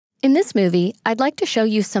In this movie, I'd like to show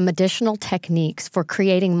you some additional techniques for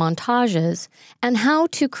creating montages and how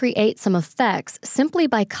to create some effects simply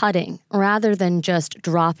by cutting rather than just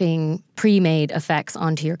dropping pre-made effects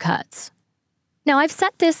onto your cuts. Now, I've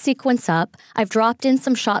set this sequence up, I've dropped in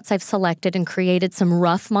some shots I've selected and created some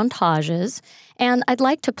rough montages, and I'd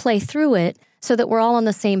like to play through it so that we're all on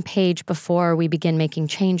the same page before we begin making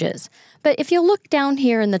changes. But if you look down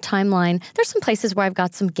here in the timeline, there's some places where I've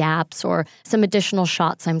got some gaps or some additional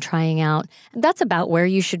shots I'm trying out. That's about where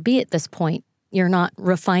you should be at this point. You're not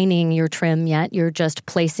refining your trim yet, you're just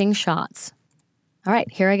placing shots. All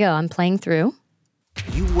right, here I go, I'm playing through.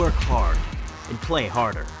 You work hard and play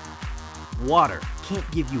harder. Water can't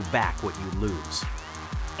give you back what you lose.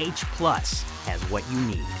 H+ has what you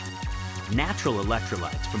need. Natural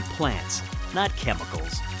electrolytes from plants, not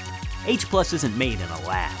chemicals. H+ isn't made in a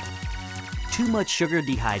lab. Too much sugar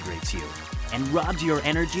dehydrates you and robs your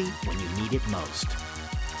energy when you need it most.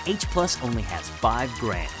 H+ only has 5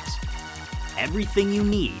 grams. Everything you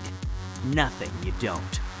need, nothing you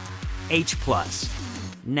don't. H+,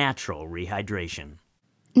 natural rehydration.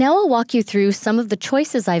 Now I'll walk you through some of the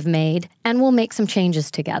choices I've made, and we'll make some changes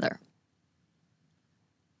together.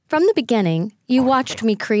 From the beginning, you watched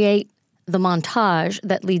me create the montage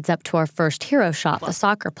that leads up to our first hero shot, the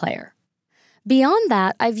soccer player. Beyond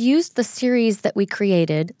that, I've used the series that we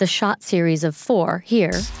created, the shot series of 4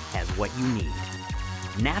 here. Has what you need.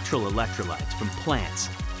 Natural electrolytes from plants,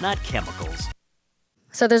 not chemicals.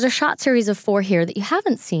 So there's a shot series of 4 here that you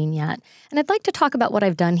haven't seen yet, and I'd like to talk about what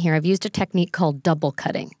I've done here. I've used a technique called double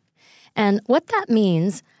cutting. And what that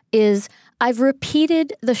means is I've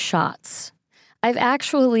repeated the shots. I've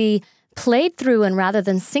actually played through, and rather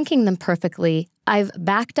than syncing them perfectly, I've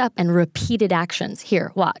backed up and repeated actions.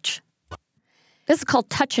 Here, watch. This is called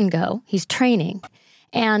touch and go. He's training.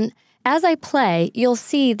 And as I play, you'll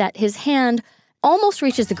see that his hand almost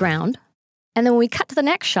reaches the ground. And then when we cut to the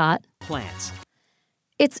next shot, plants.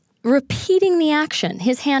 It's repeating the action.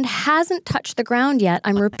 His hand hasn't touched the ground yet.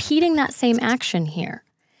 I'm repeating that same action here.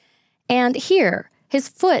 And here, his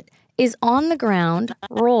foot is on the ground,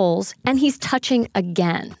 rolls, and he's touching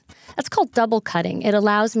again. That's called double cutting. It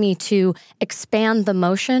allows me to expand the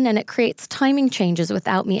motion, and it creates timing changes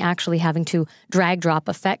without me actually having to drag drop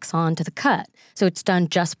effects onto the cut. So it's done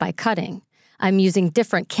just by cutting. I'm using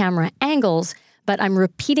different camera angles, but I'm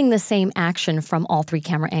repeating the same action from all 3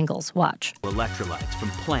 camera angles. Watch. Electrolytes from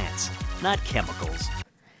plants, not chemicals.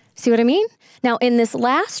 See what I mean? Now, in this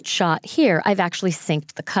last shot here, I've actually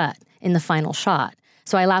synced the cut in the final shot.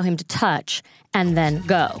 So I allow him to touch and then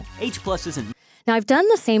go. H+ isn't... Now, I've done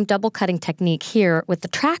the same double cutting technique here with the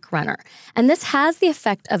track runner, and this has the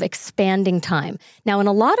effect of expanding time. Now, in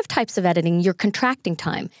a lot of types of editing, you're contracting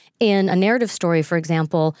time. In a narrative story, for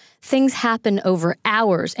example, things happen over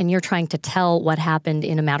hours, and you're trying to tell what happened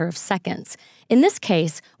in a matter of seconds. In this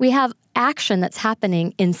case, we have action that's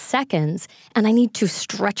happening in seconds, and I need to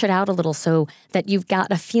stretch it out a little so that you've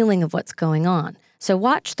got a feeling of what's going on. So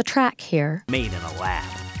watch the track here. Made in a lab.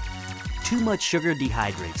 Too much sugar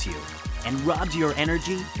dehydrates you and robs your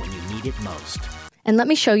energy when you need it most. And let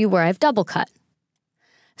me show you where I've double cut.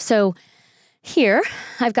 So here,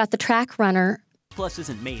 I've got the track runner. Plus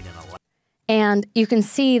isn't made in a lab. And you can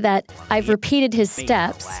see that I've repeated his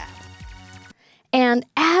steps. And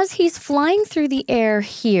as he's flying through the air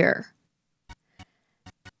here,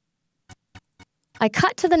 I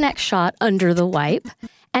cut to the next shot under the wipe,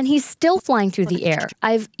 and he's still flying through the air.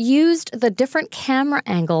 I've used the different camera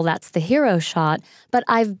angle, that's the hero shot, but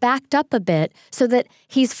I've backed up a bit so that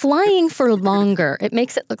he's flying for longer. It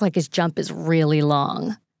makes it look like his jump is really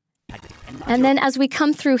long. And then as we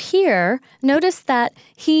come through here, notice that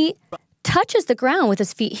he touches the ground with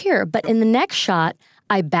his feet here, but in the next shot,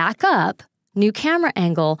 I back up, new camera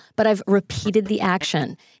angle, but I've repeated the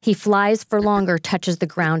action. He flies for longer, touches the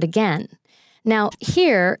ground again. Now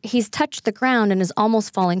here, he's touched the ground and is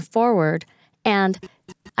almost falling forward, and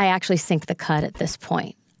I actually sync the cut at this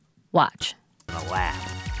point. Watch. A lab.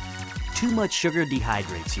 Too much sugar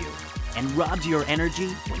dehydrates you and robs your energy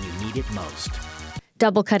when you need it most.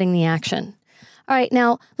 Double cutting the action. All right,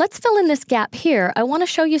 now let's fill in this gap here. I want to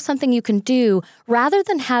show you something you can do rather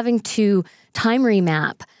than having to time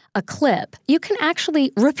remap a clip. You can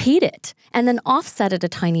actually repeat it and then offset it a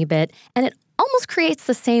tiny bit, and it almost creates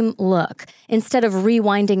the same look. Instead of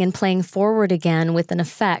rewinding and playing forward again with an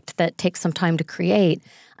effect that takes some time to create,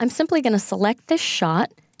 I'm simply going to select this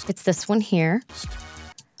shot. It's this one here,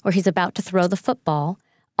 where he's about to throw the football.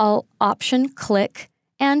 I'll option click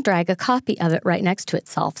and drag a copy of it right next to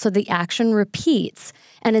itself. So the action repeats.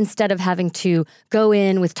 And instead of having to go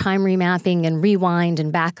in with time remapping and rewind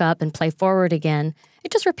and back up and play forward again,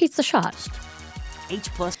 it just repeats the shot. H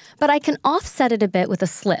plus. But I can offset it a bit with a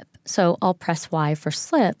slip. So I'll press Y for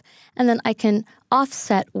slip, and then I can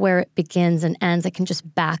offset where it begins and ends. I can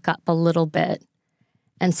just back up a little bit,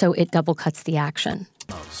 and so it double cuts the action.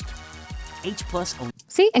 Most. H plus.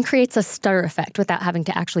 See, and creates a stutter effect without having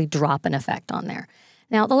to actually drop an effect on there.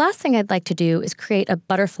 Now, the last thing I'd like to do is create a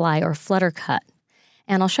butterfly or flutter cut.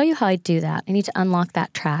 And I'll show you how I do that. I need to unlock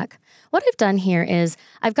that track. What I've done here is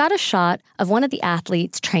I've got a shot of one of the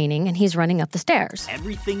athletes training, and he's running up the stairs.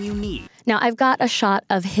 Everything you need. Now, I've got a shot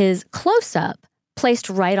of his close-up placed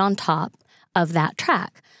right on top of that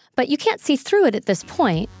track. But you can't see through it at this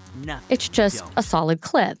point. Nothing. It's just a solid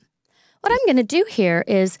clip. What I'm going to do here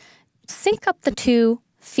is sync up the 2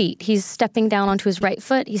 feet. He's stepping down onto his right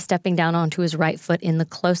foot. He's stepping down onto his right foot in the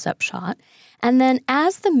close-up shot. And then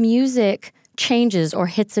as the music changes or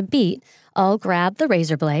hits a beat, I'll grab the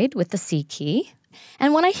razor blade with the C key.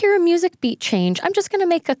 And when I hear a music beat change, I'm just going to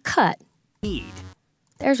make a cut.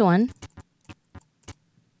 There's one.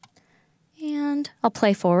 And I'll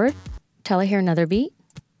play forward till I hear another beat.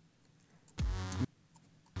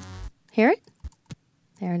 Hear it?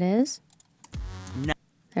 There it is. No.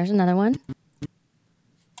 There's another one.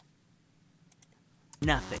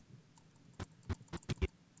 Nothing.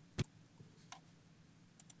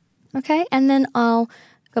 Okay, and then I'll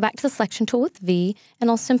go back to the selection tool with V, and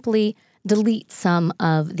I'll simply delete some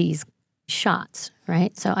of these shots,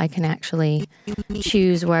 right? So I can actually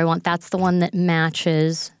choose where I want. That's the one that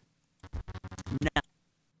matches.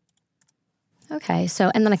 Okay, so,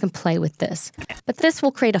 and then I can play with this. But this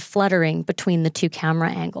will create a fluttering between the 2 camera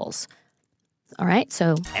angles. All right,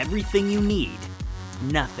 so. Everything you need.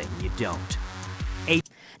 Nothing you don't.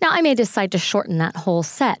 Now, I may decide to shorten that whole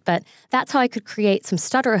set, but that's how I could create some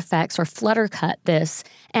stutter effects or flutter cut this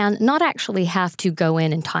and not actually have to go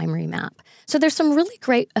in and time remap. So there's some really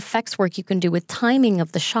great effects work you can do with timing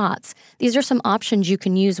of the shots. These are some options you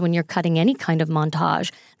can use when you're cutting any kind of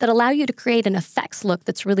montage that allow you to create an effects look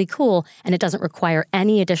that's really cool, and it doesn't require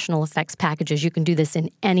any additional effects packages. You can do this in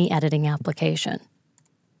any editing application.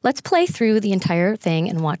 Let's play through the entire thing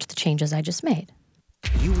and watch the changes I just made.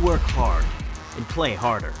 You work hard and play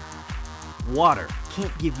harder. Water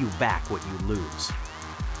can't give you back what you lose.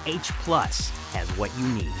 H plus has what you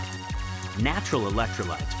need. Natural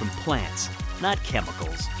electrolytes from plants, not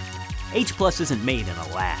chemicals. H plus isn't made in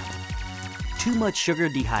a lab. Too much sugar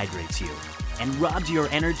dehydrates you and robs your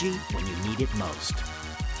energy when you need it most.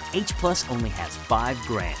 H plus only has 5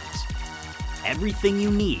 grams. Everything you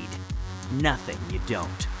need, nothing you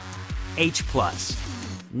don't. H plus,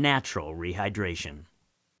 natural rehydration.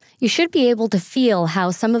 You should be able to feel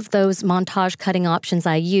how some of those montage cutting options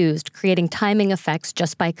I used, creating timing effects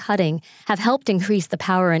just by cutting, have helped increase the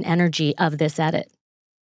power and energy of this edit.